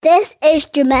is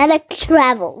Dramatic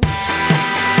Travels.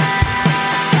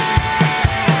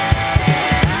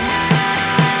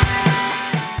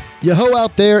 Yo-ho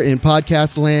out there in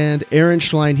podcast land, Aaron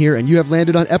Schlein here, and you have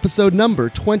landed on episode number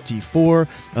 24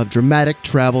 of Dramatic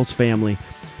Travels Family.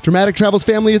 Dramatic Travels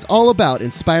Family is all about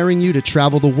inspiring you to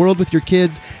travel the world with your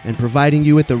kids and providing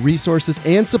you with the resources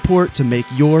and support to make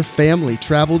your family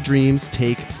travel dreams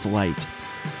take flight.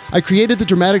 I created the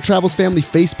Dramatic Travels Family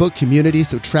Facebook community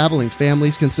so traveling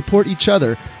families can support each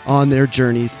other on their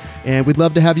journeys, and we'd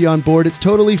love to have you on board. It's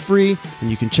totally free, and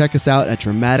you can check us out at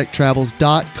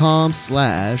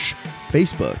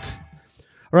dramatictravels.com/Facebook.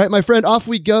 All right, my friend, off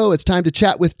we go. It's time to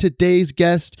chat with today's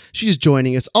guest. She's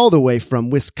joining us all the way from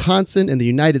Wisconsin in the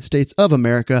United States of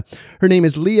America. Her name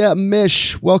is Leah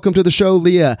Misch. Welcome to the show,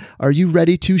 Leah. Are you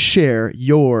ready to share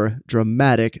your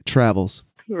dramatic travels?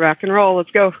 Rock and roll.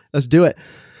 Let's go. Let's do it.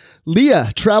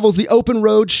 Leah travels the open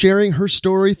road, sharing her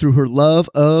story through her love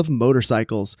of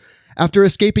motorcycles. After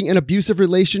escaping an abusive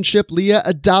relationship, Leah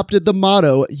adopted the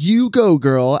motto, "You go,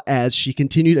 girl," as she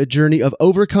continued a journey of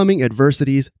overcoming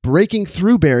adversities, breaking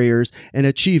through barriers, and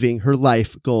achieving her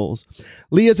life goals.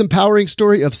 Leah's empowering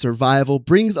story of survival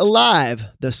brings alive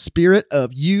the spirit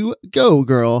of "You go,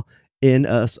 girl" in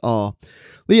us all.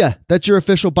 Leah, that's your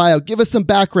official bio. Give us some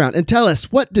background and tell us,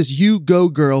 what does "You go,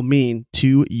 girl" mean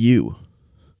to you?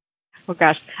 Oh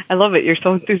gosh, I love it. You're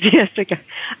so enthusiastic.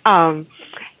 So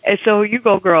You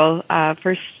Go Girl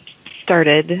first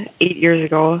started 8 years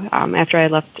ago after I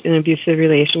left an abusive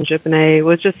relationship, and I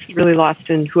was just really lost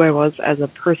in who I was as a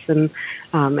person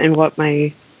and what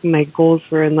my goals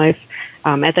were in life.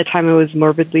 At that time, I was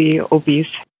morbidly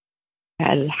obese,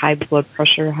 had high blood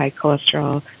pressure, high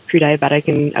cholesterol, pre-diabetic,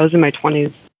 and I was in my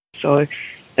 20s, so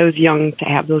I was young to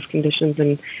have those conditions,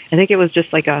 and I think it was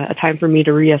just like a time for me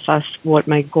to reassess what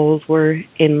my goals were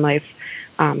in life.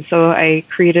 So I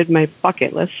created my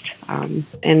bucket list, and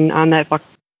on that bucket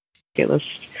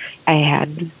list, I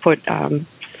had put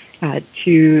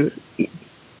to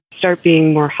start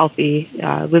being more healthy,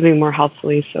 living more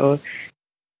healthfully. So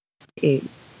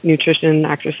nutrition,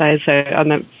 exercise. On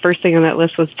the first thing on that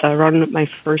list was to run my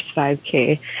first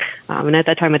 5K. And at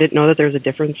that time, I didn't know that there was a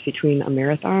difference between a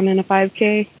marathon and a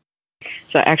 5K.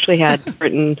 So I actually had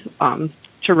written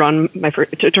to run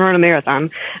a marathon.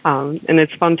 And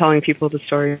it's fun telling people the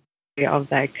story of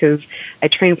that because I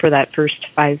trained for that first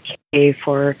 5K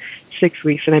for 6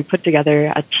 weeks, and I put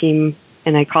together a team,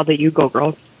 and I called it "You Go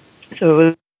Girl." So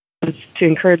it was to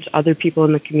encourage other people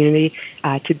in the community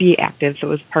to be active. So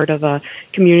it was part of a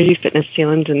community fitness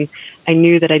challenge, and I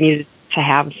knew that I needed to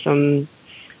have some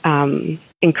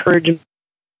encouragement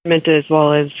as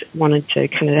well as wanted to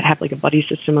kind of have like a buddy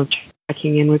system of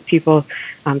checking in with people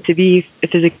to be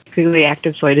physically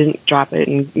active, so I didn't drop it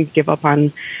and give up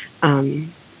on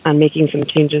making some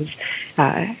changes.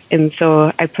 And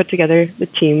so I put together the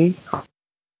team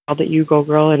called it "You Go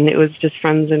Girl," and it was just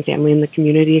friends and family in the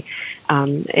community.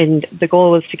 And the goal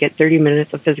was to get 30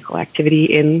 minutes of physical activity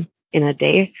in a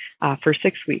day for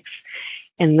 6 weeks.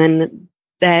 And then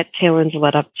that challenge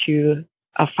led up to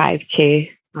a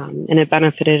 5K, and it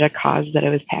benefited a cause that I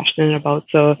was passionate about.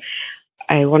 So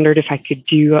I wondered if I could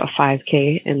do a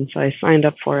 5K, and so I signed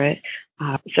up for it.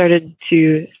 Started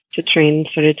to train,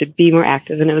 started to be more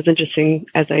active, and it was interesting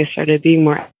as I started being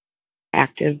more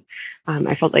active.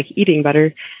 I felt like eating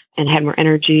better and had more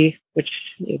energy,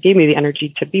 which gave me the energy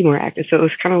to be more active. So it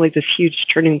was kind of like this huge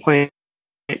turning point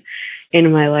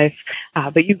in my life.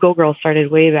 But "You Go Girl"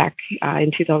 started way back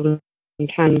in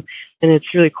 2010, and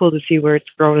it's really cool to see where it's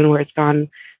grown and where it's gone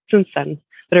since then.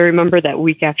 But I remember that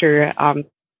week after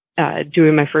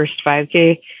doing my first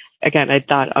 5K, again, I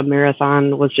thought a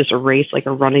marathon was just a race, like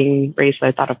a running race.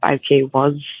 I thought a 5K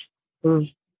was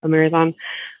a marathon.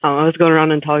 I was going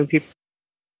around and telling people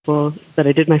that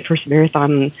I did my first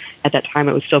marathon. And at that time,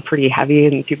 it was still pretty heavy,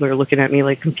 and people are looking at me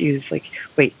like confused, like,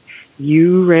 "Wait,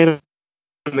 you ran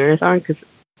a marathon?" Because it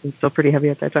was still pretty heavy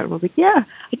at that time. I was like, "Yeah,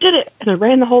 I did it. And I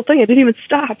ran the whole thing. I didn't even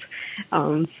stop."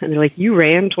 And they're like, "You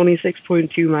ran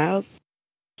 26.2 miles?"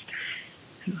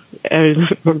 I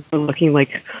remember looking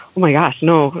like, "Oh my gosh,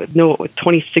 no,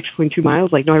 26.2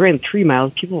 miles? Like, no, I ran 3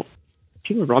 miles. People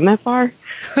run that far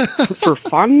for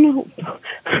fun,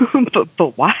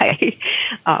 but why?"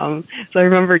 So I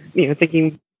remember,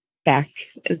 thinking back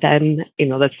then,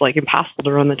 that's like impossible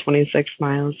to run the 26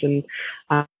 miles, and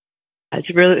it's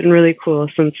really been really cool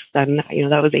since then.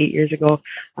 That was 8 years ago,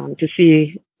 to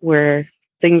see where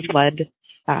things led.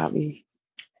 How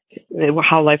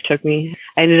life took me.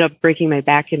 I ended up breaking my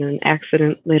back in an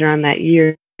accident later on that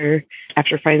year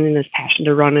after finding this passion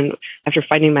to run, and after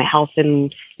finding my health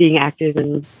and being active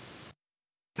and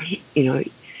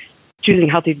choosing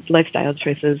healthy lifestyle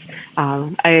choices.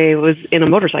 I was in a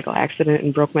motorcycle accident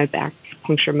and broke my back,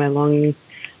 punctured my lung,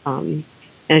 and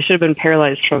I should have been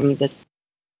paralyzed from the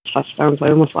chest down. So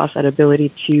I almost lost that ability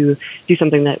to do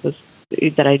something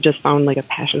that I just found like a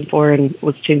passion for and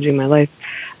was changing my life.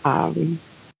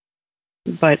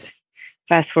 But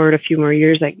fast forward a few more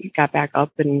years, I got back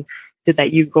up and did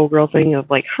that "you go girl" thing of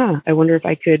like, I wonder if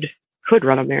I could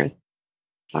run a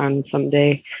marathon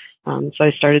someday. So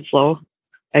I started slow.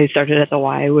 I started at the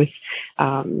Y with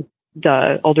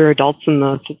the older adults in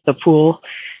the pool,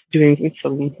 doing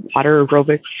some water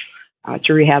aerobics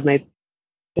to rehab my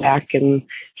back, and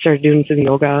started doing some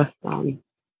yoga,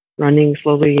 running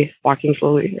slowly, walking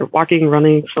slowly, or walking,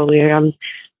 running slowly again.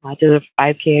 I did a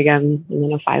 5K again, and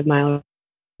then a 5 mile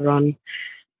run.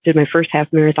 Did my first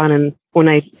half marathon, and when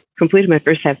I completed my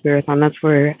first half marathon, that's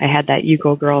where I had that "you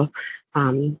go girl"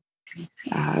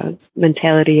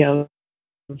 mentality of,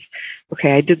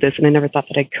 okay, I did this, and I never thought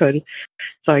that I could.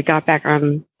 So I got back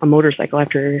on a motorcycle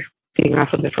after being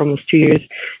off of it for almost 2 years,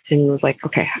 and was like,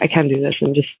 okay, I can do this,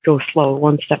 and just go slow,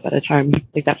 one step at a time,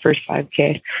 like that first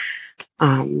 5K.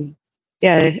 And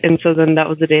so then that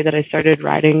was the day that I started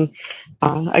riding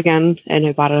again, and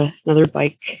I bought another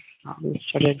bike,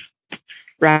 started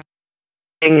riding,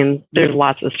 and there's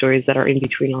lots of stories that are in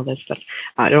between all this, but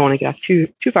I don't want to get off too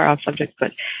far off subject.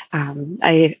 But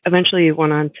I eventually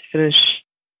went on to finish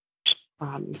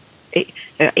eight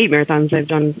marathons I've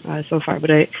done so far.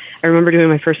 But I remember doing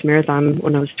my first marathon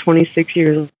when I was 26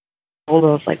 years old. I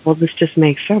was like, well, this just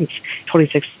makes sense.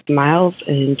 26 miles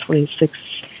and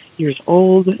 26 years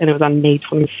old, and it was on May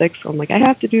 26th. So I'm like, I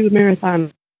have to do the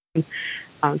marathon.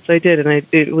 So I did, and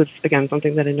it was, again,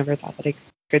 something that I never thought that I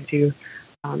could do.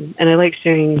 And I like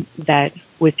sharing that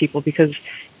with people, because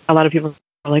a lot of people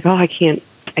are like, oh, I can't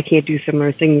do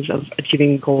similar things of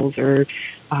achieving goals, or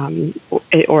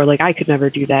like I could never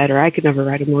do that, or I could never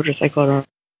ride a motorcycle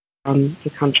around the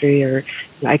country, or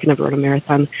I could never run a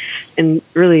marathon. And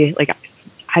really, like,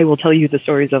 I will tell you the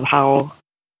stories of how,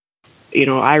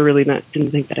 I really didn't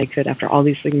think that I could after all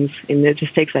these things. And it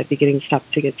just takes that beginning step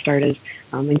to get started,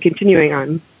 and continuing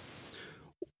on.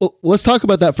 Well, let's talk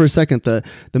about that for a second. The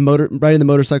riding the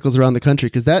motorcycles around the country,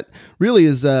 because that really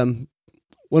is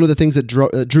one of the things that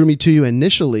drew me to you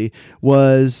initially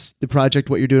was the project.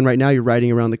 What you're doing right now, you're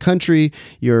riding around the country,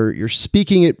 you're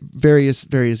speaking at various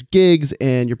gigs,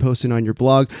 and you're posting on your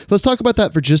blog. So let's talk about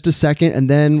that for just a second, and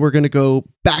then we're going to go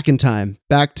back in time,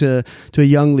 back to a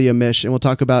young Leah Misch, and we'll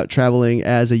talk about traveling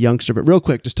as a youngster. But real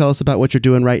quick, just tell us about what you're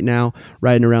doing right now,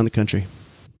 riding around the country.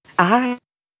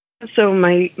 So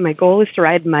my goal is to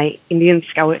ride my Indian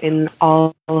Scout in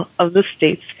all of the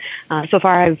states. So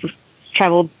far, I've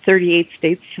traveled 38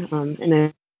 states,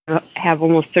 and I have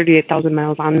almost 38,000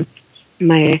 miles on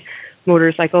my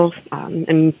motorcycle.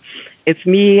 And it's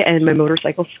me and my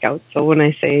motorcycle Scout. So when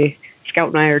I say Scout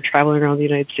and I are traveling around the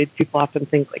United States, people often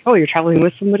think like, oh, you're traveling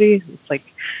with somebody? It's like,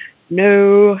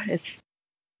 no, it's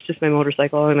just my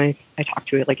motorcycle, and I talk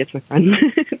to it like it's my friend.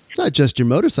 It's not just your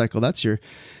motorcycle. That's your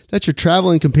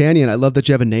traveling companion. I love that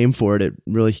you have a name for it. It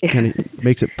really kind of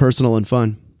makes it personal and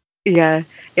fun. Yeah.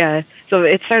 So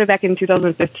it started back in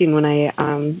 2015 when I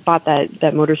bought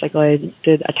that motorcycle. I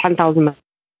did a 10,000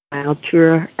 mile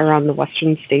tour around the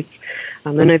western states,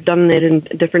 and I've done it in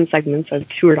different segments. I've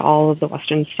toured all of the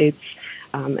western states,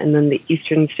 and then the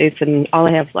eastern states, and all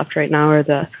I have left right now are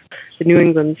the New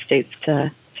England states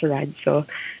to ride. So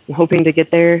I'm hoping to get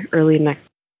there early next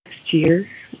year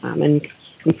and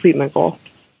complete my goal.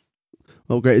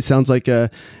 Oh, great. It sounds like,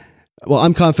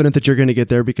 I'm confident that you're going to get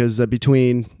there, because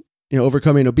between,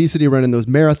 overcoming obesity, running those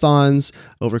marathons,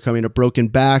 overcoming a broken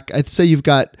back, I'd say you've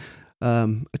got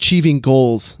achieving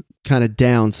goals kind of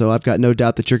down. So I've got no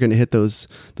doubt that you're going to hit those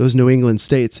New England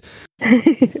states.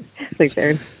 Thanks,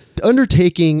 Aaron.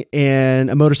 Undertaking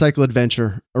a motorcycle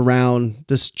adventure around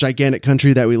this gigantic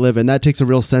country that we live in, that takes a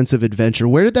real sense of adventure.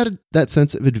 Where did that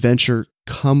sense of adventure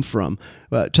come from?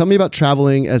 Tell me about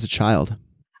traveling as a child.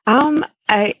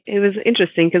 It was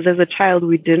interesting because as a child,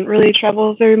 we didn't really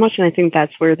travel very much. And I think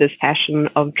that's where this passion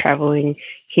of traveling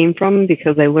came from,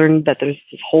 because I learned that there's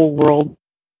this whole world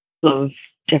of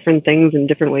different things and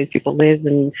different ways people live,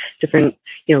 and different,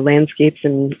 landscapes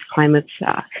and climates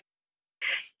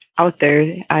out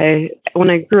there. When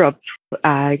I grew up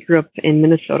in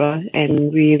Minnesota,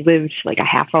 and we lived like a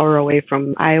half hour away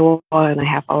from Iowa and a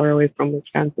half hour away from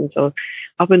Wisconsin. So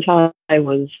up until I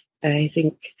was, I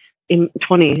think, in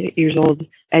 20 years old,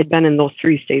 I'd been in those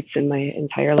three states in my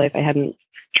entire life. I hadn't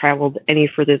traveled any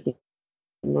further than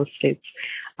those states.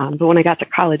 But when I got to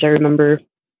college, I remember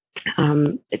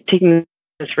taking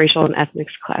this racial and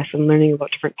ethnics class and learning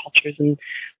about different cultures. And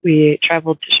we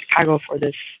traveled to Chicago for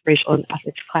this racial and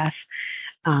ethnics class.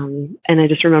 And I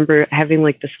just remember having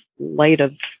like this light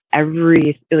of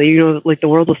like the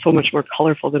world was so much more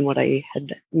colorful than what I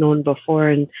had known before,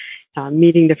 and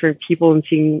meeting different people and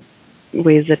seeing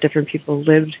ways that different people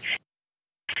lived.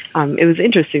 It was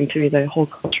interesting to me, the whole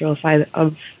cultural side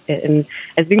of it. And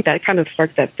I think that kind of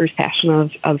sparked that first passion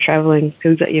of traveling,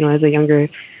 because, as a younger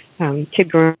kid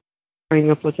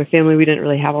growing up with my family, we didn't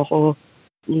really have a whole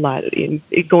lot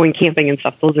going camping and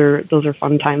stuff. Those are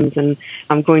fun times. And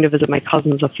going to visit my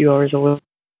cousins a few hours away.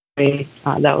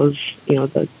 That was,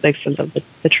 the extent of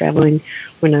the traveling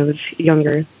when I was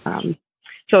younger.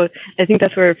 So I think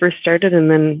that's where it first started.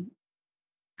 And then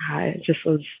I just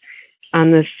was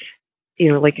on this,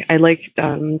 I liked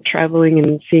traveling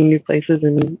and seeing new places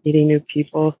and meeting new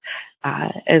people.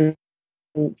 And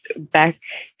back,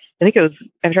 I think it was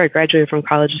after I graduated from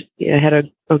college, I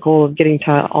had a goal of getting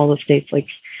to all the states,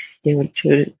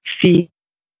 to see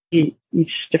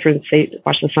each different state,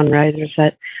 watch the sunrise or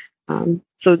set.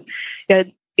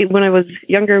 When I was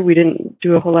younger, we didn't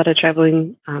do a whole lot of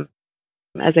traveling.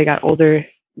 As I got older,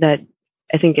 that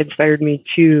I think inspired me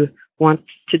to want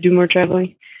to do more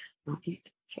traveling.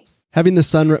 Having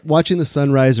watching the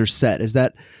sunrise or set, is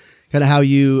that kind of how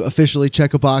you officially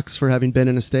check a box for having been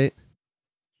in a state?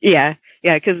 Yeah,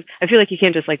 because I feel like you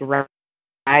can't just ride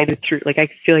through. I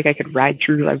feel like I could ride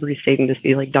through every state and just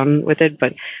be done with it.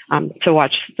 But to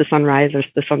watch the sunrise or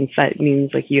the sunset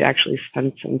means you actually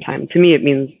spend some time. To me, it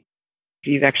means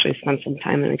you've actually spent some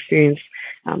time and experienced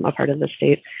a part of the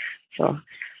state. So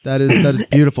that is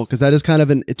beautiful, because that is kind of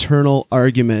an eternal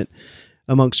argument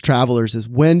amongst travelers: is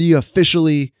when do you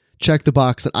officially check the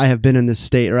box that I have been in this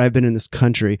state or I've been in this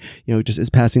country? Just is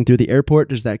passing through the airport,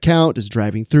 does that count? Does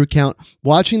driving through count?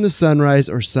 Watching the sunrise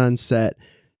or sunset,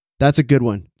 that's a good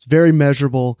one. It's very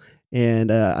measurable.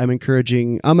 And I'm going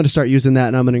to start using that,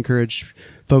 and I'm going to encourage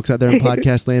folks out there in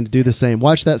podcast land to do the same.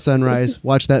 Watch that sunrise,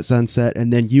 watch that sunset,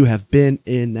 and then you have been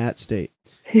in that state.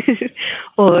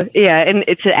 Well, yeah, and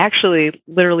it's to actually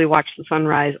literally watch the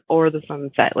sunrise or the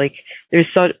sunset. There's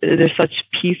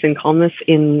such peace and calmness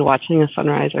in watching a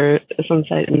sunrise or a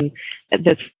sunset, and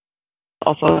that's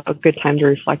also a good time to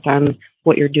reflect on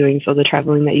what you're doing. So the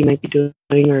traveling that you might be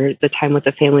doing, or the time with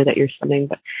the family that you're spending.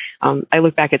 But I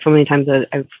look back at so many times that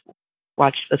I've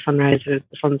watched the sunrise or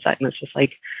the sunset, and it's just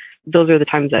those are the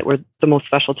times that were the most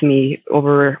special to me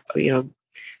over,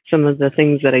 some of the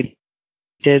things that I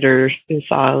did or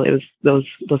saw. It was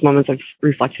those moments of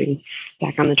reflecting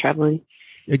back on the traveling.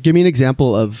 Give me an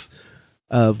example of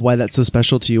why that's so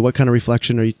special to you. What kind of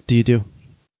reflection do you do?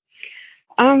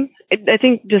 I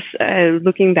think just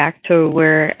looking back to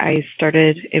where I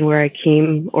started and where I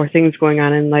came, or things going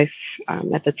on in life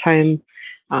at the time,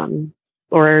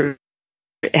 or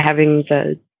having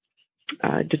the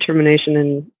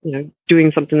determination and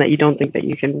doing something that you don't think that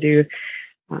you can do.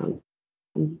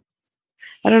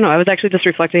 I don't know. I was actually just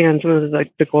reflecting on some of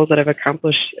the goals that I've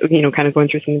accomplished, kind of going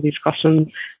through some of these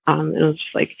questions. And it was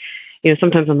just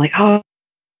sometimes I'm I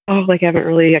haven't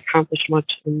really accomplished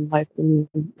much in life. And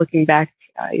looking back,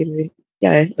 you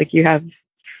have,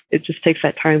 it just takes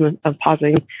that time of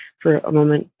pausing for a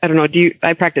moment. I don't know.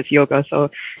 I practice yoga, so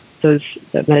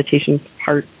the meditation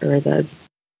part, or the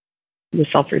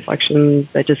self-reflection,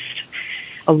 that just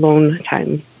alone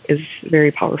time is very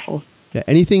powerful. Yeah,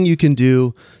 anything you can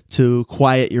do to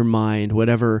quiet your mind,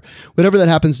 whatever that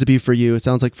happens to be for you. It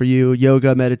sounds like for you,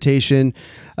 yoga, meditation.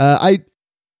 I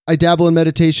dabble in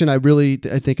meditation. I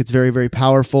think it's very, very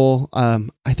powerful.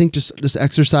 I think just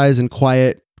exercise and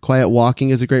quiet walking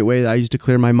is a great way that I use to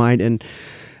clear my mind. And,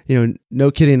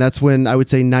 no kidding, that's when I would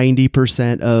say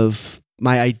 90% of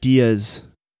my ideas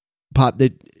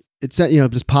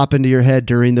just pop into your head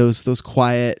during those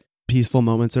quiet, peaceful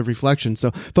moments of reflection.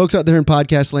 So folks out there in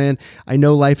podcast land, I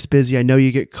know life's busy. I know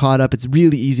you get caught up. It's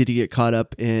really easy to get caught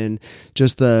up in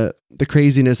just the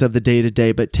craziness of the day to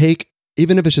day, but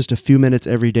even if it's just a few minutes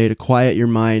every day to quiet your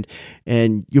mind,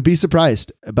 and you'll be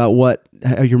surprised about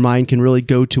how your mind can really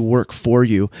go to work for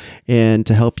you and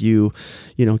to help you,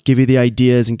 give you the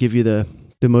ideas and give you the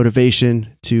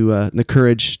motivation the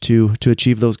courage to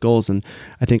achieve those goals. And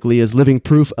I think Leah's living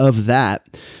proof of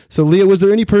that. So Leah, was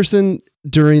there any person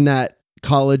during that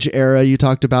college era you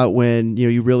talked about when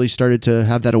you really started to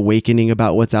have that awakening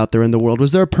about what's out there in the world?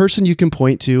 Was there a person you can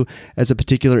point to as a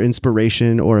particular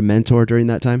inspiration or a mentor during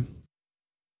that time?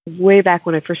 Way back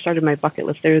when I first started my bucket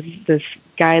list, there was this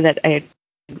guy that I had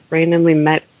randomly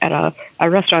met at a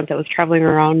restaurant that was traveling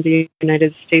around the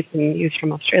United States, and he was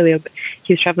from Australia, but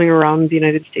he was traveling around the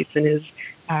United States in his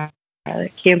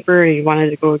camper, and he wanted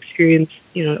to go experience,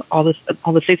 all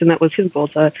the states, and that was his goal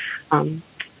to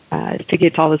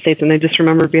get to all the states. And I just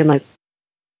remember being like,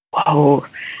 "Whoa,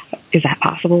 is that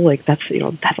possible? Like that's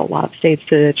a lot of states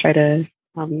to try to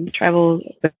travel."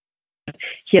 But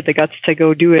he had the guts to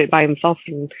go do it by himself,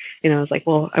 and I was like,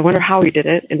 "Well, I wonder how he did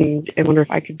it, and I wonder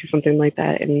if I could do something like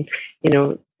that." And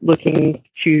looking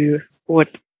to what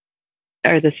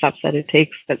are the steps that it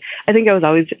takes. But I think I was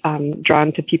always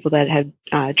drawn to people that had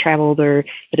traveled or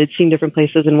that had seen different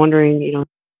places, and wondering,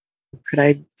 could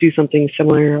I do something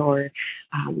similar, or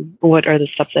what are the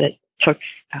steps that it took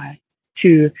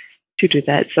to do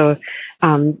that. So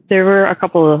there were a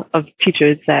couple of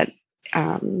teachers that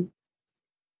had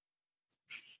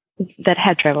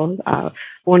traveled.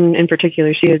 One in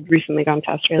particular, she had recently gone to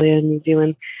Australia and New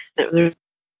Zealand. It was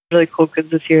really cool because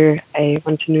this year I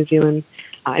went to New Zealand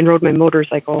and rode my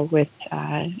motorcycle with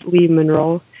Lee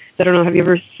Monroe. I don't know, have you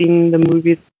ever seen the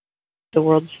movie The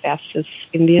World's Fastest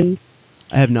Indian?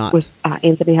 I have not. With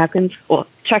Anthony Hopkins? Well,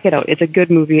 check it out. It's a good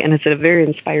movie, and it's a very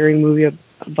inspiring movie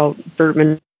about Burt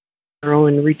Monroe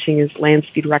and reaching his land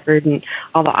speed record and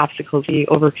all the obstacles he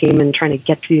overcame and trying to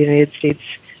get to the United States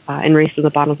and race in the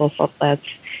Bonneville Salt Flats.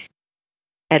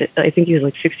 I think he was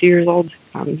like 60 years old,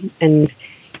 and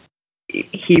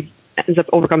he ends up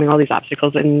overcoming all these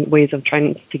obstacles and ways of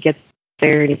trying to get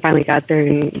there. And he finally got there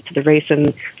and to the race,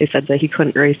 and they said that he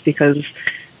couldn't race because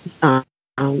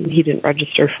he didn't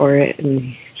register for it, and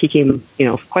he came,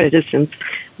 quite a distance.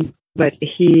 But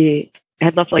he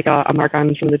had left like a mark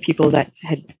on some of the people that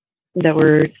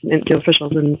were the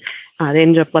officials, and they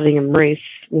ended up letting him race.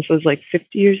 This was like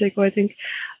 50 years ago, I think.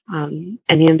 And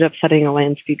he ended up setting a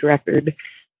land speed record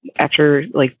after,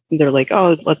 like, they're like,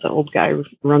 "Oh, let the old guy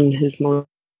run his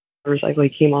motorcycle. He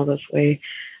came all this way."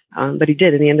 But he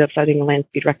did, and he ended up setting a land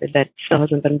speed record that still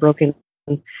hasn't been broken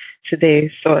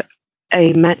today. So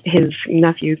I met his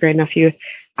grandnephew,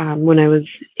 when I was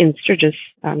in Sturgis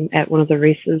at one of the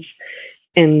races,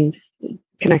 and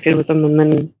connected with him, and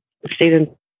then stayed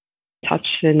in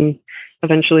touch, and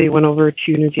eventually went over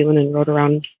to New Zealand and rode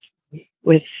around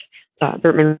with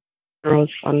Burt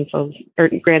Monroe's son, or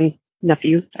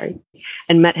grandnephew,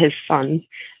 and met his son,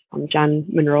 John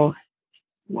Monroe,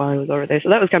 while I was over there. So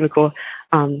that was kind of cool.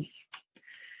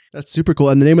 That's super cool.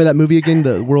 And the name of that movie again,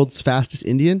 The World's Fastest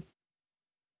Indian?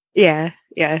 Yeah.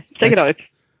 Check it out. It's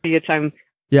a good time.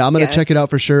 Yeah, I'm going to check it out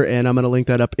for sure. And I'm going to link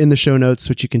that up in the show notes,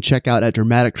 which you can check out at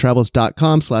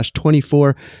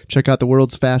dramatictravels.com/24. Check out The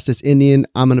World's Fastest Indian.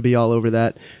 I'm going to be all over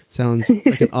that. Sounds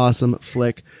like an awesome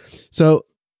flick. So,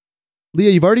 Leah,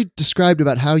 you've already described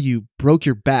about how you broke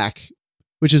your back,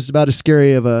 which is about as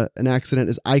scary of an accident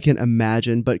as I can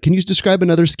imagine. But can you describe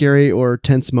another scary or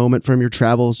tense moment from your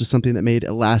travels, just something that made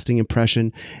a lasting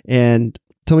impression? And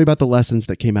tell me about the lessons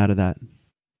that came out of that.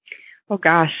 Oh,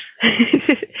 gosh.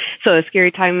 So a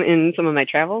scary time in some of my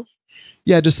travels?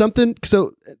 Yeah, just something.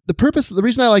 So the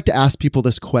reason I like to ask people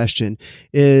this question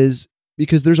is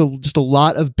because there's just a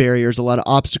lot of barriers, a lot of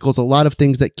obstacles, a lot of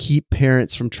things that keep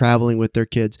parents from traveling with their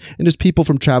kids, and just people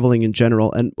from traveling in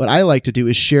general. And what I like to do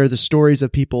is share the stories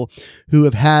of people who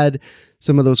have had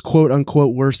some of those quote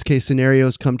unquote worst case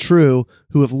scenarios come true,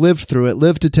 who have lived through it,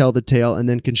 lived to tell the tale, and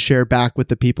then can share back with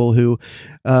the people who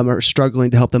are struggling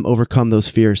to help them overcome those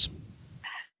fears.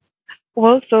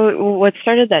 Well, so what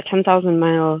started that 10,000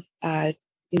 mile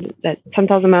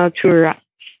tour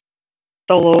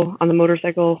solo on the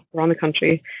motorcycle around the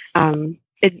country, I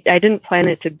didn't plan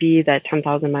it to be that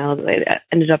 10,000 miles. It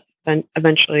ended up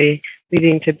eventually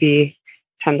leading to be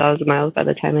 10,000 miles by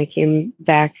the time I came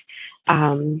back.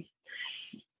 But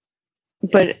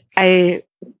I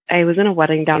was in a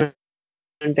wedding down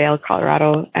in Vail,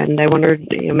 Colorado, and I wondered,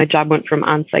 my job went from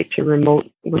on-site to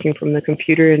remote, working from the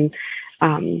computer, and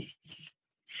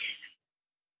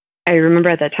I remember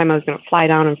at that time I was going to fly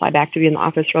down and fly back to be in the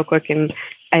office real quick, and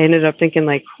I ended up thinking,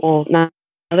 like, well, now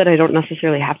that I don't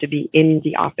necessarily have to be in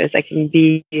the office, I can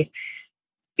be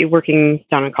working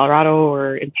down in Colorado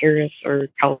or in Paris or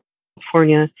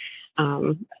California.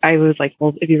 I was like,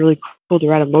 well, it'd be really cool to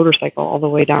ride a motorcycle all the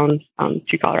way down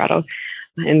to Colorado.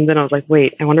 And then I was like,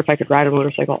 wait, I wonder if I could ride a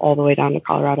motorcycle all the way down to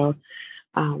Colorado.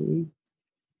 And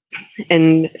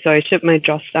so I shipped my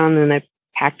dress down, and I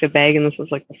packed a bag, and this was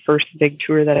like the first big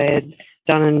tour that I had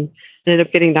done, and ended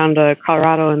up getting down to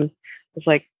Colorado, and was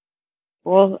like,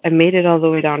 well, I made it all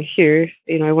the way down here.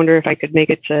 I wonder if I could make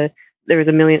it to, there was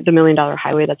the $1 Million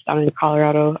Highway that's down in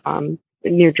Colorado,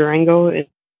 near Durango in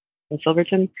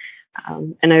Silverton.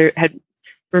 And I had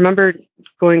remembered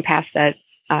going past that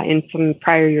in some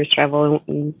prior years' travel,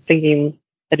 and thinking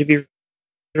that it'd be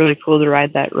really cool to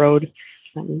ride that road.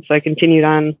 So I continued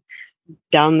on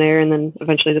down there, and then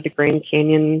eventually to the Grand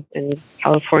Canyon in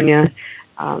California.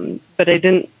 But I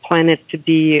didn't plan it to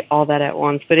be all that at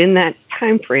once. But in that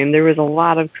time frame, there was a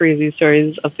lot of crazy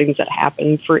stories of things that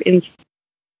happened. For instance,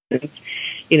 I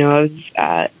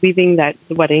was leaving that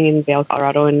wedding in Vail,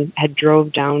 Colorado, and had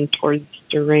drove down towards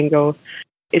Durango.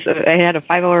 So I had a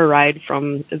 5-hour ride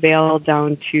from Vail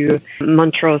down to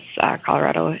Montrose,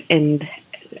 Colorado, and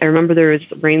I remember there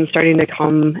was rain starting to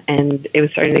come, and it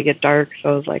was starting to get dark,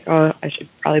 so I was like, oh, I should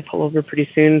probably pull over pretty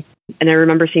soon. And I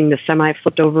remember seeing the semi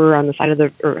flipped over on the side of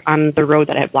on the road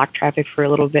that had blocked traffic for a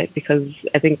little bit, because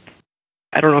I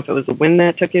don't know if it was the wind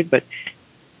that took it, but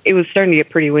it was starting to get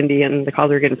pretty windy and the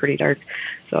clouds were getting pretty dark.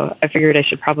 So I figured I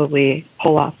should probably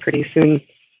pull off pretty soon.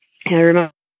 And I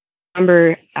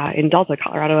remember in Delta,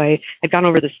 Colorado, I had gone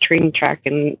over this train track,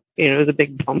 and it was a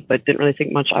big bump, but didn't really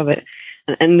think much of it.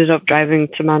 And ended up driving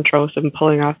to Montrose and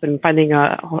pulling off and finding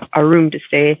a room to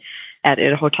stay at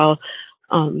a hotel,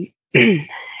 and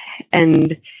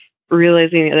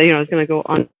realizing that I was going to go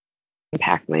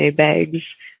unpack my bags.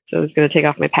 So I was going to take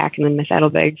off my pack and then my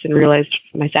saddlebags, and realized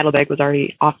my saddlebag was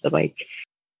already off the bike.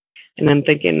 And I'm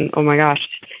thinking, oh my gosh,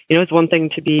 it's one thing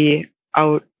to be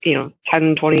out, 10,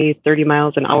 20, 30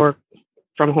 miles an hour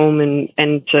from home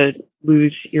and to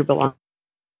lose your belongings.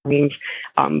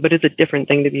 But it's a different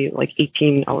thing to be like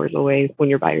 18 hours away when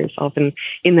you're by yourself. And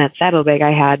in that saddlebag,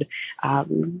 I had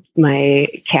my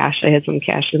cash. I had some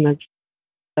cash in that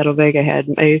saddlebag. I had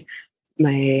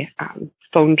my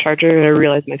phone charger, and I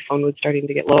realized my phone was starting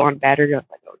to get low on battery. I was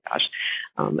like, oh gosh.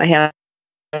 I had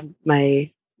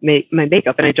my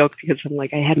makeup, and I joked because I'm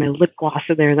like, I had my lip gloss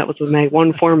in there, and that was my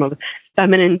one form of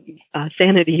feminine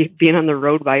sanity, being on the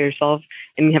road by yourself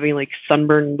and having like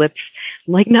sunburned lips.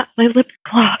 I'm like, not my lip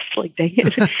gloss, like dang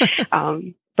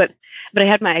it. But I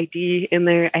had my ID in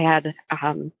there. I had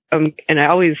and I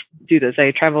always do this.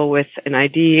 I travel with an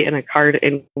ID and a card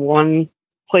in one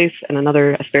place, and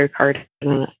a spare card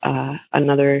in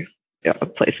another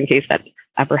place in case that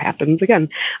ever happens again.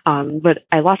 But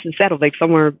I lost the saddlebag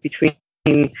somewhere between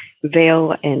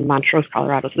Vail and Montrose,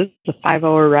 Colorado. So this is a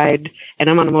 5-hour ride, and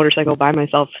I'm on a motorcycle by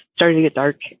myself. It's starting to get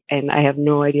dark, and I have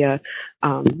no idea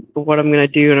what I'm going to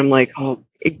do. And I'm like, oh,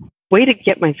 way to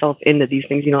get myself into these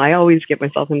things. I always get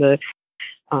myself into,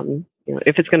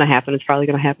 if it's going to happen, it's probably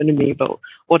going to happen to me, but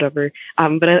whatever.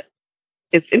 But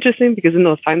it's interesting because in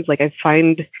those times, like I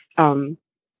find,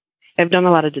 I've done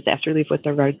a lot of disaster relief with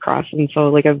the Red Cross. And so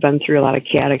like I've been through a lot of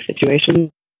chaotic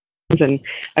situations. And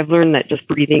I've learned that just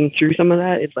breathing through some of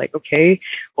that, it's like, okay,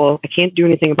 well, I can't do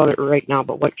anything about it right now,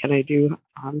 but what can I do?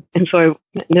 And so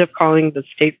I ended up calling the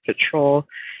state patrol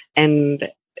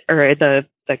or the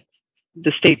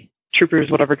state troopers,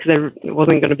 whatever, because I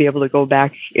wasn't going to be able to go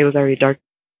back. It was already dark,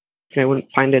 and I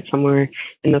wouldn't find it somewhere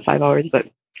in the 5 hours. But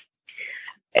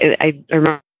I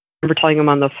remember telling them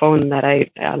on the phone that I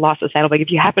lost a saddlebag.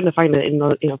 If you happen to find it in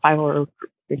the 5-hour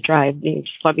drive,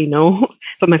 just let me know.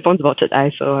 But my phone's about to die,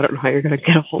 so I don't know how you're going to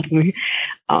get a hold of me.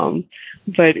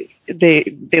 But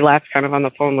they laughed kind of on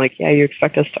the phone, like, yeah, you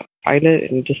expect us to find it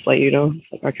and just let you know.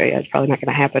 Like, okay, yeah, it's probably not going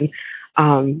to happen.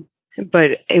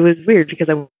 But it was weird because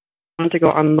I wanted to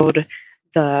go unload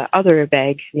the other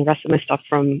bag and the rest of my stuff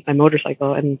from my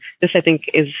motorcycle. And this, I think,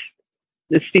 it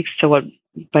speaks to what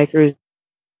bikers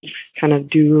kind of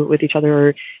do with each other,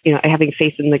 or having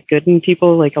faith in the good in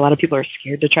people. Like a lot of people are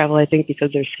scared to travel, I think,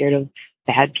 because they're scared of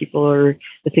bad people or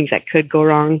the things that could go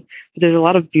wrong. But there's a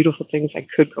lot of beautiful things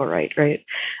that could go right.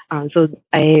 So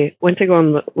I went to go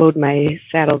unload my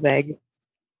saddlebag,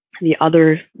 the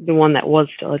one that was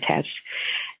still attached,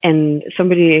 and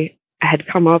somebody had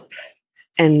come up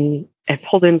and I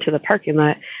pulled into the parking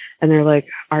lot, and they're like,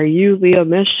 "Are you Leah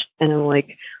Misch?" And I'm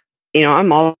like,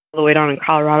 I'm all the way down in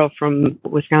Colorado from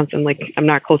Wisconsin. Like, I'm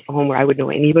not close to home where I would know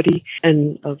anybody.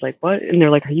 And I was like, what? And they're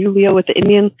like, are you Leah with the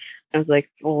Indian? I was like,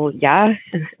 well, yeah.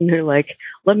 And they're like,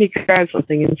 let me grab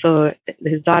something. And so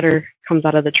his daughter comes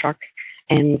out of the truck,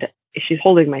 and she's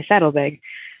holding my saddlebag.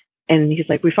 And he's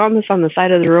like, we found this on the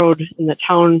side of the road in the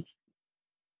town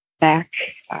back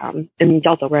in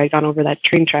Delta where I'd gone over that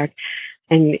train track.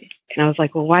 And I was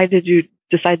like, well, why did you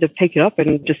decide to pick it up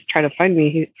and just try to find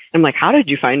me? I'm like, how did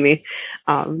you find me?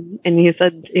 And he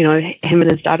said, him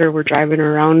and his daughter were driving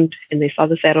around, and they saw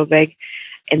the saddlebag,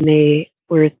 and they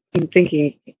were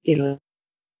thinking,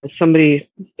 it's somebody's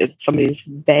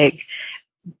bag.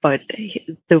 But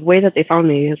the way that they found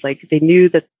me is like, they knew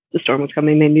that the storm was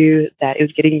coming. They knew that it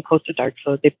was getting close to dark.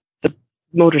 So the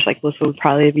motorcyclist would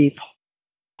probably be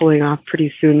pulling off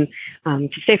pretty soon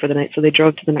to stay for the night. So they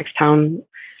drove to the next town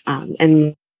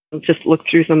and just looked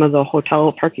through some of the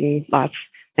hotel parking lots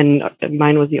and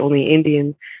mine was the only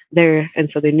Indian there, and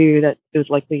so they knew that it was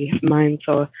likely mine.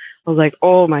 So I was like,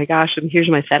 oh my gosh, and here's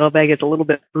my saddlebag. It's a little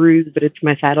bit bruised, but it's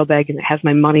my saddlebag, and it has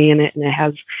my money in it, and it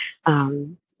has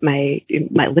my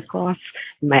lip gloss,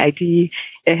 my ID.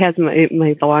 It has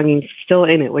my belongings still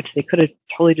in it, which they could have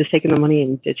totally just taken the money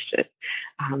and ditched it.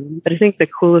 But I think the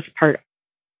coolest part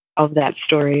of that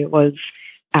story was,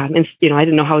 and I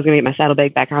didn't know how I was going to get my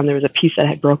saddlebag back on. There was a piece that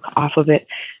had broke off of it,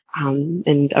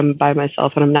 and I'm by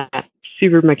myself, and I'm not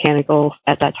super mechanical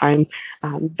at that time.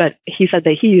 But he said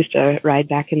that he used to ride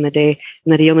back in the day,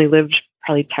 and that he only lived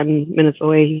probably 10 minutes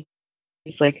away.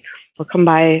 He's like, well, come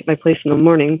by my place in the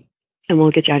morning, and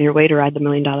we'll get you on your way to ride the $1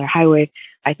 Million Highway.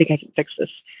 I think I can fix this.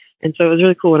 And so it was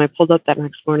really cool. When I pulled up that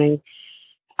next morning,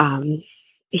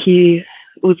 he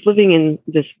was living in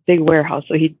this big warehouse.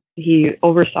 So he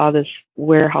oversaw this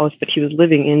warehouse, but he was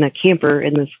living in a camper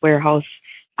in this warehouse,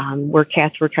 where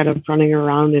cats were kind of running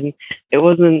around, and it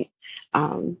wasn't,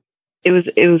 it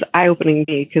was eye-opening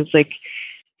to me, because like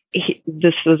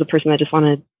this was a person that just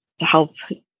wanted to help,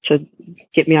 to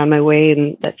get me on my way,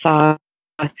 and that saw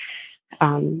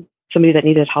somebody that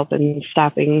needed help and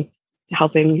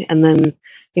helping, and then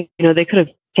they could have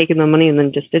taken the money and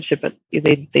then just ditched it, but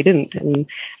they didn't. And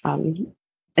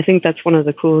I think that's one of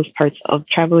the coolest parts of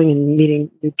traveling and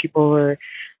meeting new people, or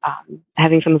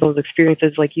having some of those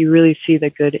experiences. Like, you really see the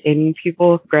good in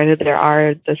people. Granted, there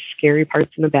are the scary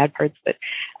parts and the bad parts, but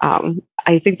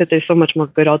I think that there's so much more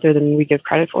good out there than we give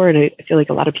credit for. And I feel like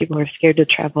a lot of people are scared to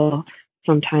travel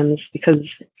sometimes, because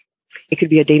it could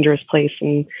be a dangerous place,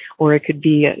 or it could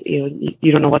be,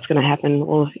 you don't know what's going to happen.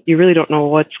 Well, you really don't know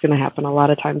what's going to happen a lot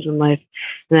of times in life.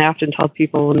 And I often tell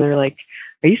people when they're like,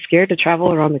 are you scared to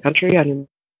travel around the country on your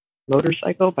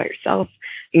motorcycle by yourself?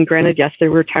 And granted, yes,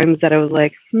 there were times that I was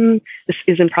like, this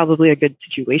isn't probably a good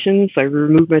situation. So I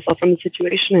remove myself from the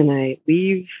situation and I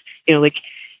leave, I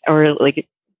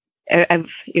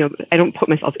don't put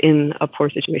myself in a poor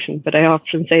situation, but I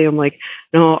often say, I'm like,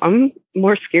 no, I'm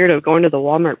more scared of going to the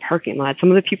Walmart parking lot. Some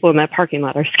of the people in that parking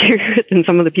lot are scarier than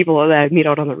some of the people that I meet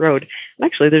out on the road. And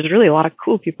actually, there's really a lot of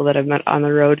cool people that I've met on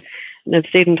the road, and I've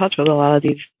stayed in touch with a lot of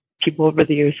these people over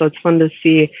the years. So it's fun to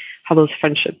see how those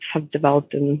friendships have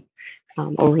developed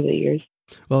over the years.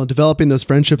 Well, developing those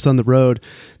friendships on the road,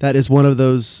 that is one of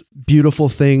those beautiful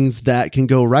things that can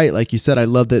go right. Like you said, I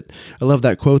love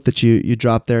that quote that you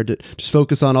dropped there, to just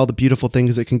focus on all the beautiful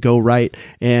things that can go right.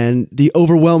 And the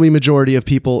overwhelming majority of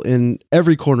people in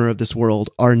every corner of this world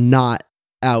are not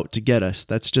out to get us.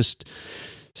 That's just,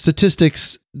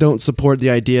 statistics don't support the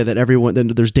idea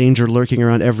that there's danger lurking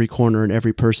around every corner, and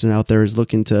every person out there is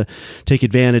looking to take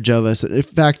advantage of us. In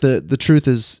fact, the truth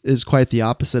is quite the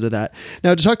opposite of that.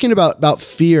 Now, talking about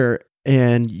fear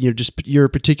and just your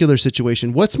particular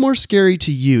situation, what's more scary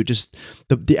to you? Just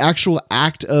the actual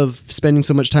act of spending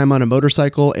so much time on a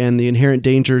motorcycle and the inherent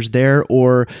dangers there,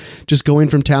 or just going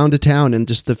from town to town and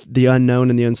just the unknown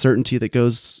and the uncertainty that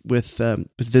goes with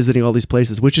visiting all these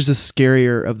places? Which is the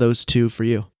scarier of those two for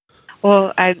you?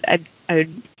 Well, I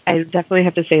definitely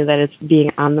have to say that it's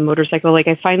being on the motorcycle. Like,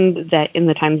 I find that in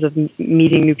the times of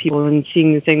meeting new people and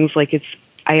seeing new things,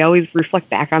 I always reflect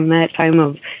back on that time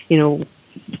of,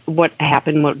 what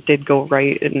happened, what did go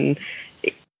right. And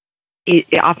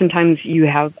oftentimes you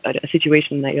have a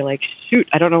situation that you're like, shoot,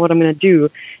 I don't know what I'm going to do.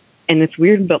 And it's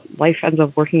weird, but life ends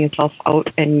up working itself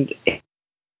out, and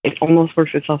it almost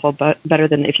works itself out better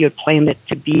than if you had planned it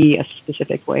to be a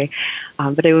specific way.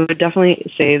 But I would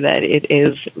definitely say that it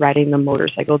is riding the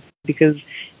motorcycle, because,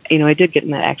 I did get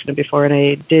in that accident before, and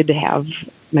I did have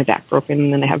my back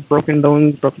broken, and I have broken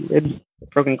bones, broken ribs,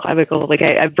 broken clavicle. Like,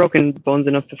 I've broken bones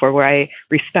enough before where I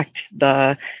respect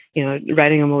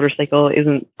riding a motorcycle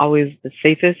isn't always the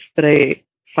safest, but I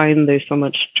find there's so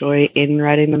much joy in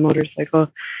riding the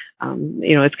motorcycle.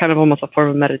 It's kind of almost a form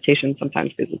of meditation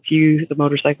sometimes, because it's you, the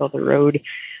motorcycle, the road,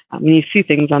 and you see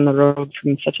things on the road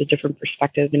from such a different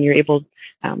perspective, and you're able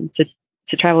to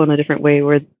travel in a different way,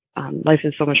 where life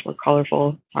is so much more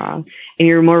colorful, and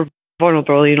you're more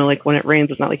vulnerable. Like when it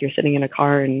rains, it's not like you're sitting in a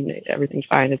car and everything's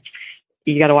fine.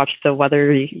 You got to watch the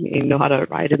weather. You know how to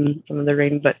ride in some of the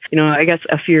rain. But, I guess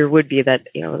a fear would be that,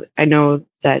 I know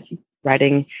that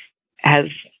riding has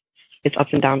its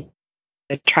ups and downs.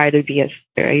 I try to be I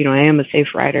am a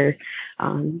safe rider.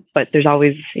 But there's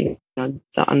always, the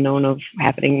unknown of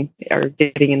happening or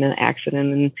getting in an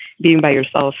accident and being by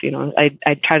yourself.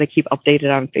 I try to keep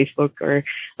updated on Facebook, or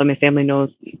let my family know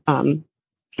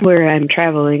where I'm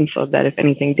traveling, so that if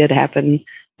anything did happen,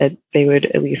 that they would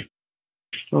at least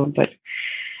know. But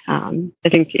I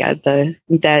think,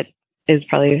 that is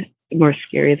probably more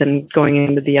scary than going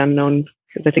into the unknown,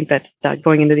 because I think that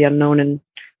going into the unknown and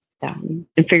and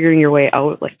figuring your way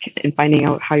out, like, and finding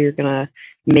out how you're gonna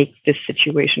make this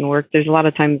situation work. There's a lot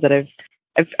of times that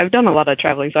I've done a lot of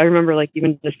traveling, so I remember like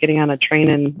even just getting on a train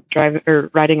and driving or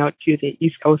riding out to the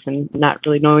East Coast and not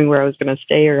really knowing where I was going to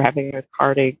stay or having a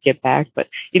car to get back. But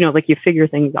like you figure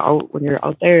things out when you're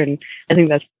out there, and I think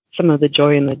that's some of the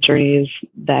joy in the journey is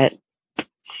that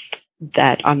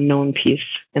unknown piece,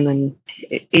 and then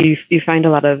you find a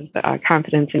lot of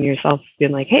confidence in yourself,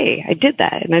 being like, "Hey, I did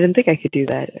that, and I didn't think I could do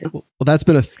that." Well, that's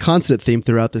been a constant theme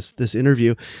throughout this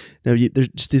interview. There's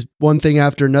just this one thing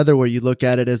after another where you look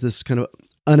at it as this kind of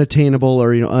unattainable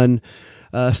or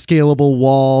unscalable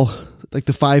wall, like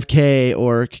the 5K,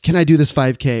 or can I do this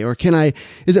 5K, or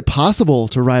is it possible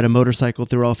to ride a motorcycle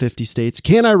through all 50 states?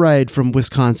 Can I ride from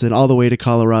Wisconsin all the way to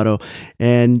Colorado?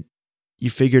 And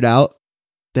you figured out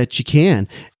that you can.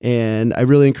 And I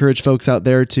really encourage folks out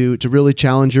there to really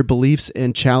challenge your beliefs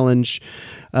and challenge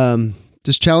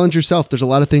yourself. There's a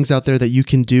lot of things out there that you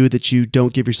can do that you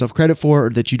don't give yourself credit for or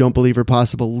that you don't believe are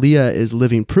possible. Leah is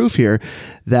living proof here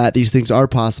that these things are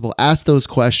possible. Ask those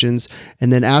questions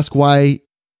and then ask why.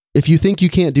 If you think you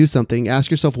can't do something,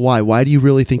 ask yourself why. Why do you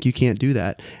really think you can't do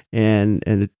that? And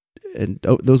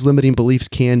those limiting beliefs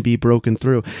can be broken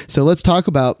through. So let's talk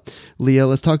about, Leah,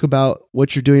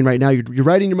 what you're doing right now. You're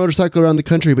riding your motorcycle around the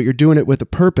country, but you're doing it with a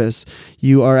purpose.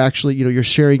 You are actually, you're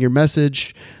sharing your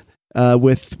message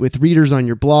with readers on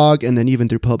your blog and then even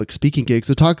through public speaking gigs.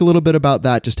 So talk a little bit about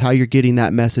that, just how you're getting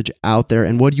that message out there,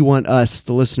 and what do you want us,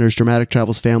 the listeners, Dramatic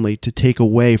Travels family, to take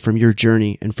away from your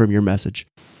journey and from your message?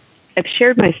 I've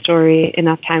shared my story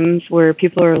enough times where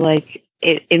people are like,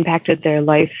 it impacted their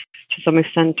life to some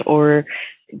extent, or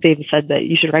they've said that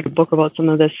you should write a book about some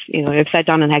of this. I've sat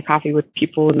down and had coffee with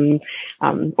people and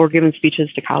or given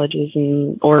speeches to colleges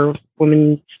or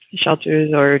women's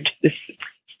shelters, or just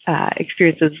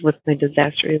experiences with my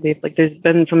disaster relief. Like, there's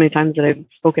been so many times that I've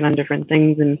spoken on different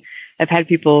things, and I've had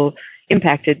people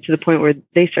impacted to the point where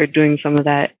they start doing some of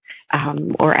that,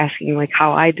 or asking like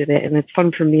how I did it. And it's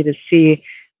fun for me to see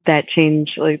that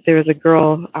change. Like, there was a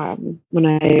girl when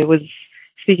I was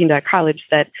speaking to a college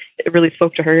that it really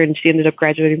spoke to her, and she ended up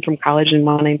graduating from college and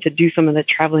wanting to do some of the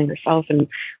traveling herself and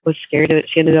was scared of it.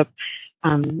 She ended up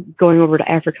going over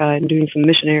to Africa and doing some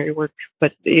missionary work,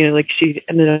 but she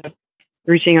ended up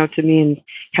reaching out to me and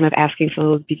kind of asking some of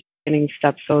those beginning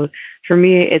steps. So for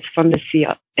me, it's fun to see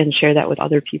and share that with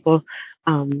other people,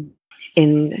 in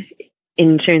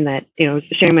sharing that,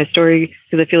 sharing my story,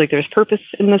 because I feel like there's purpose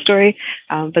in the story,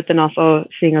 but then also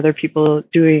seeing other people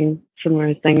doing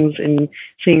similar things and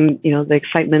seeing, the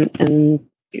excitement and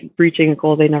reaching a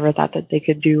goal they never thought that they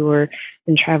could do, or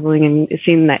in traveling, and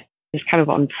seeing that just kind of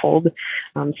unfold.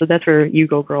 So that's where You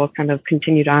Go Girl kind of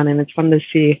continued on, and it's fun to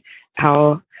see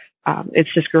how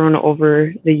it's just grown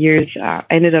over the years. I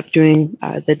ended up doing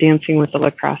the Dancing with the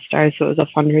Lacrosse Stars, so it was a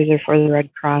fundraiser for the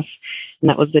Red Cross, and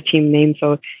that was the team name.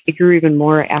 So it grew even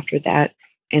more after that,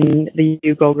 and the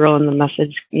You Go Girl and the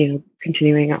message,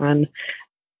 continuing on.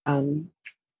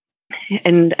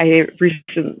 And I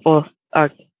recently,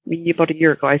 about a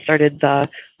year ago, I started the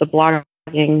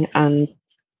blogging on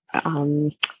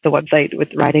the website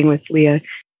with Riding with Leah,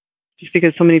 just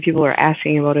because so many people are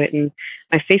asking about it, and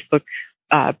my Facebook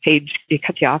page, it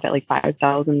cuts you off at like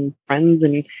 5,000 friends,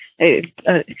 and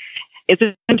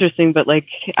it's interesting, but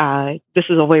this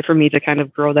is a way for me to kind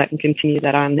of grow that and continue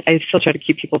that on. I still try to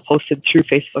keep people posted through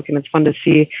Facebook, and it's fun to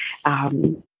see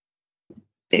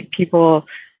people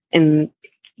in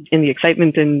the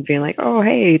excitement and being like, oh,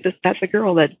 hey, that's a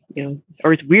girl that,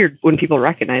 or it's weird when people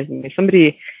recognize me.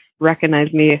 Somebody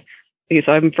recognized me.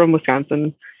 So I'm from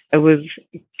Wisconsin. I was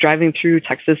driving through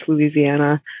Texas,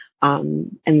 Louisiana,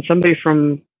 and somebody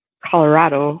from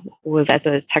Colorado was at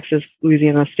the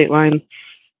Texas-Louisiana state line.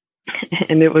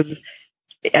 And it was,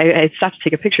 I stopped to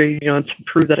take a picture, to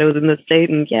prove that I was in the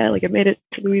state. And I made it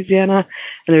to Louisiana.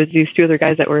 And there was these two other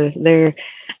guys that were there.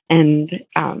 And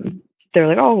they were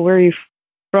like, oh, where are you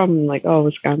from? I'm like, oh,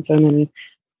 Wisconsin.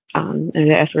 And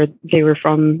I asked where they were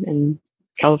from, in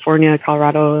California,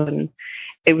 Colorado. And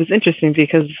it was interesting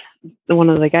because one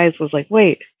of the guys was like,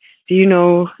 wait, do you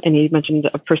know, and he mentioned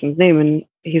a person's name, and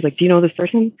he's like, do you know this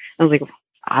person? I was like,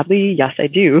 oddly, yes, I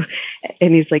do.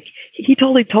 And he's like, he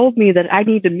totally told me that I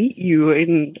need to meet you.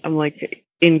 And I'm like,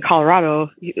 in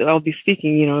Colorado, I'll be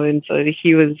speaking, and so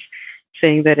he was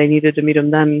saying that I needed to meet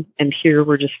him then. And here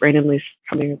we're just randomly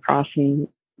coming across in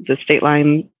the state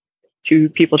line, two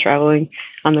people traveling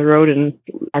on the road, and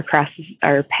our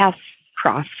paths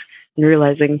crossed, and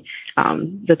realizing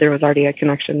that there was already a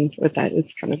connection with that is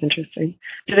kind of interesting.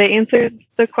 Did I answer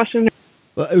the question?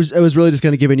 Well, I was really just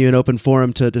kind of giving you an open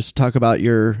forum to just talk about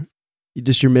your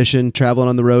just your mission, traveling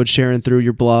on the road, sharing through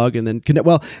your blog, and then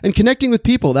connecting with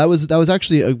people. That was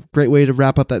actually a great way to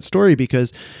wrap up that story,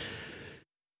 because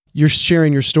you're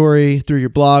sharing your story through your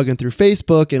blog and through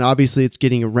Facebook, and obviously it's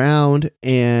getting around,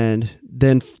 and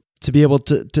then to be able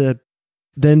to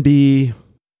then be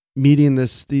meeting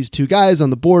these two guys on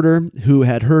the border who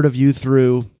had heard of you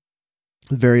through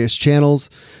various channels.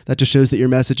 That just shows that your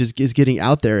message is getting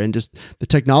out there, and just the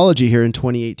technology here in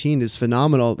 2018 is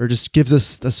phenomenal, or just gives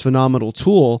us this phenomenal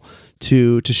tool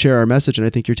to share our message. And I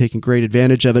think you're taking great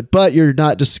advantage of it, but you're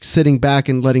not just sitting back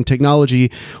and letting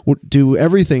technology do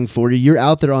everything for you. You're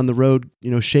out there on the road,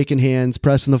 shaking hands,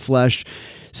 pressing the flesh,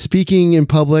 speaking in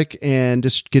public, and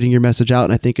just getting your message out.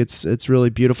 And I think it's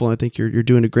really beautiful. And I think you're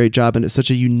doing a great job, and it's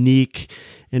such a unique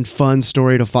and fun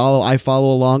story to follow. I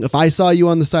follow along. If I saw you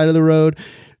on the side of the road,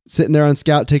 sitting there on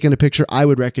Scout taking a picture, I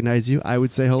would recognize you. I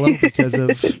would say hello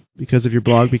because of your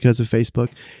blog, because of Facebook.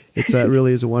 It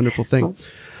really is a wonderful thing.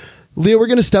 Leah, we're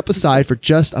going to step aside for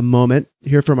just a moment,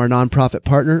 hear from our nonprofit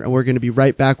partner, and we're going to be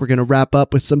right back. We're going to wrap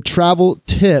up with some travel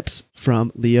tips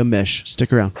from Leah Misch.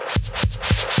 Stick around.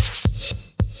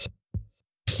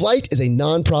 Flight is a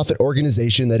nonprofit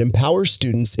organization that empowers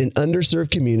students in underserved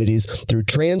communities through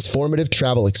transformative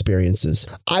travel experiences.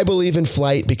 I believe in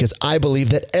Flight because I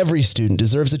believe that every student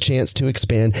deserves a chance to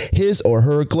expand his or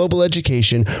her global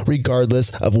education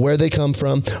regardless of where they come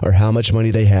from or how much money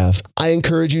they have. I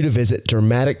encourage you to visit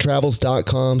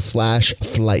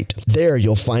dramatictravels.com/flight. There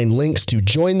you'll find links to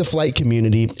join the Flight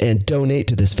community and donate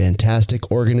to this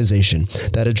fantastic organization.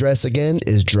 That address again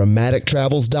is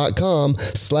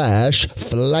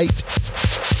dramatictravels.com/flight. All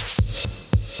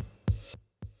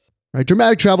right,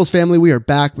 Dramatic Travels family, we are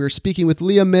back. We are speaking with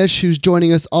Leah Misch, who's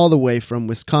joining us all the way from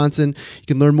Wisconsin. You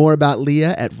can learn more about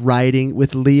Leah at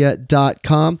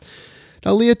writingwithleah.com.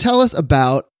 Now, Leah, tell us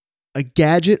about a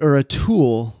gadget or a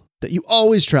tool that you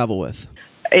always travel with.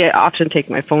 I often take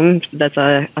my phone. That's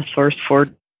a source for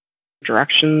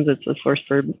directions. It's a source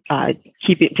for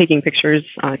taking pictures,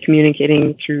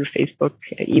 communicating through Facebook,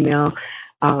 email.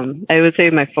 I would say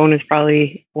my phone is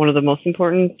probably one of the most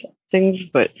important things,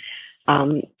 but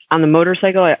on the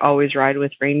motorcycle, I always ride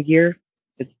with rain gear.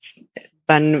 It's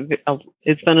been a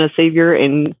savior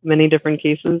in many different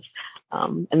cases.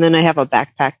 And then I have a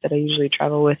backpack that I usually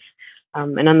travel with.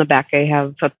 And on the back, I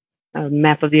have a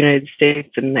map of the United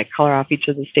States, and I color off each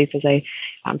of the states as I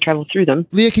travel through them.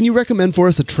 Leah, can you recommend for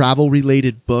us a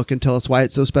travel-related book and tell us why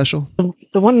it's so special?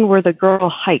 The one where the girl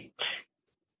hiked.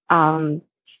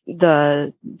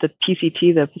 The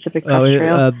PCT, the Pacific Crest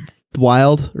Trail.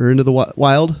 Wild or Into the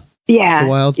Wild? Yeah. The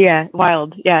Wild? Yeah,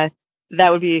 Wild. Yeah.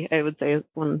 That would be, I would say,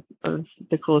 one of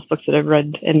the coolest books that I've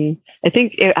read. And I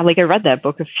think I read that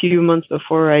book a few months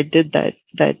before I did that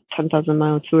 10,000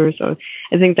 mile tour. So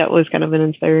I think that was kind of an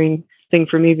inspiring thing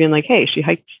for me, being like, hey, she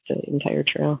hiked the entire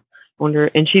trail.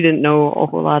 And she didn't know a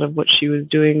whole lot of what she was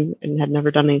doing and had never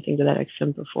done anything to that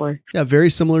extent before. Yeah, very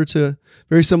similar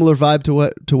vibe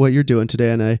to what you're doing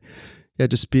today. And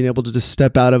just being able to just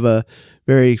step out of a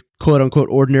very quote unquote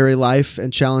ordinary life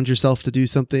and challenge yourself to do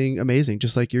something amazing,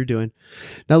 just like you're doing.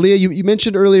 Now, Leah, you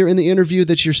mentioned earlier in the interview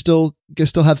that you still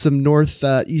have some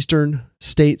northeastern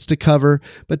states to cover,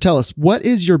 but tell us, what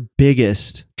is your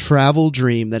biggest travel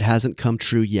dream that hasn't come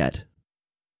true yet?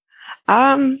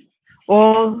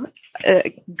 Well,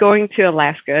 going to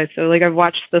Alaska. So I've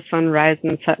watched the sun rise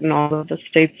and set in all of the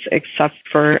states except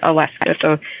for Alaska.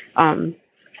 So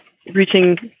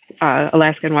reaching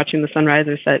Alaska and watching the sunrise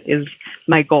or set is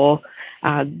my goal.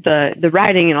 The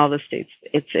riding in all the states,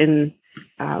 it's in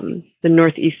the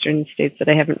northeastern states that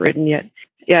I haven't ridden yet.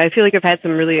 Yeah, I feel like I've had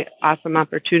some really awesome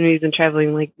opportunities in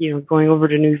traveling, going over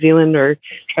to New Zealand or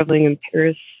traveling in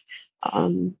Paris.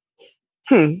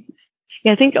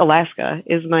 Yeah, I think Alaska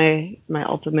is my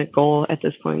ultimate goal at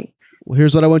this point. Well,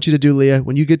 here's what I want you to do, Leah.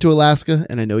 When you get to Alaska,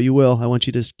 and I know you will, I want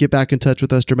you to get back in touch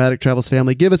with us, Dramatic Travels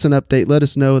family. Give us an update. Let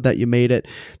us know that you made it,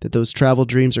 that those travel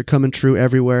dreams are coming true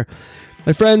everywhere.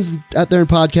 My friends out there in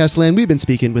podcast land, we've been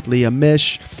speaking with Leah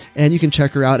Misch, and you can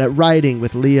check her out at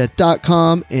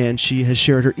writingwithleah.com, and she has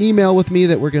shared her email with me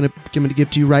that I'm going to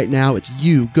give to you right now. It's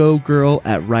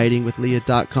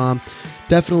yougogirl@writingwithleah.com.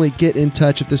 Definitely get in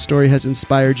touch if this story has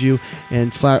inspired you,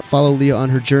 and follow Leah on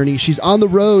her journey. She's on the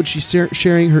road. She's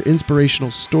sharing her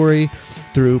inspirational story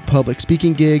through public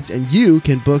speaking gigs, and you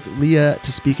can book Leah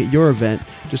to speak at your event.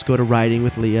 Just go to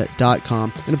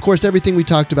writingwithleah.com. And of course, everything we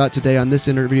talked about today on this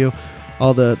interview,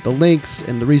 all the links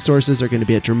and the resources are going to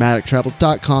be at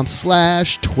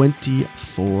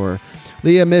dramatictravels.com/24.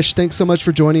 Leah Misch, thanks so much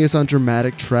for joining us on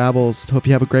Dramatic Travels. Hope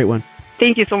you have a great one.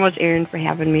 Thank you so much, Aaron, for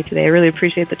having me today. I really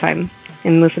appreciate the time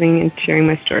and listening and sharing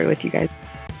my story with you guys.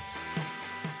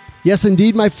 Yes,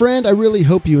 indeed, my friend. I really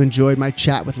hope you enjoyed my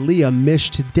chat with Leah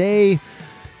Misch today.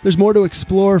 There's more to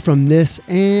explore from this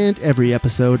and every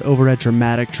episode over at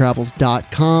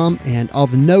dramatictravels.com, and all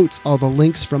the notes, all the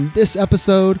links from this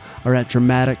episode are at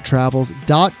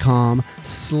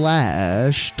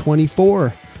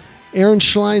dramatictravels.com/24. Aaron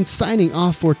Schlein signing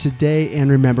off for today, and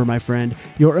remember, my friend,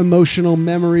 your emotional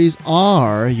memories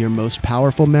are your most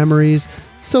powerful memories,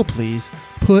 so please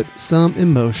put some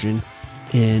emotion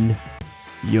in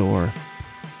your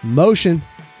motion.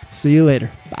 See you later.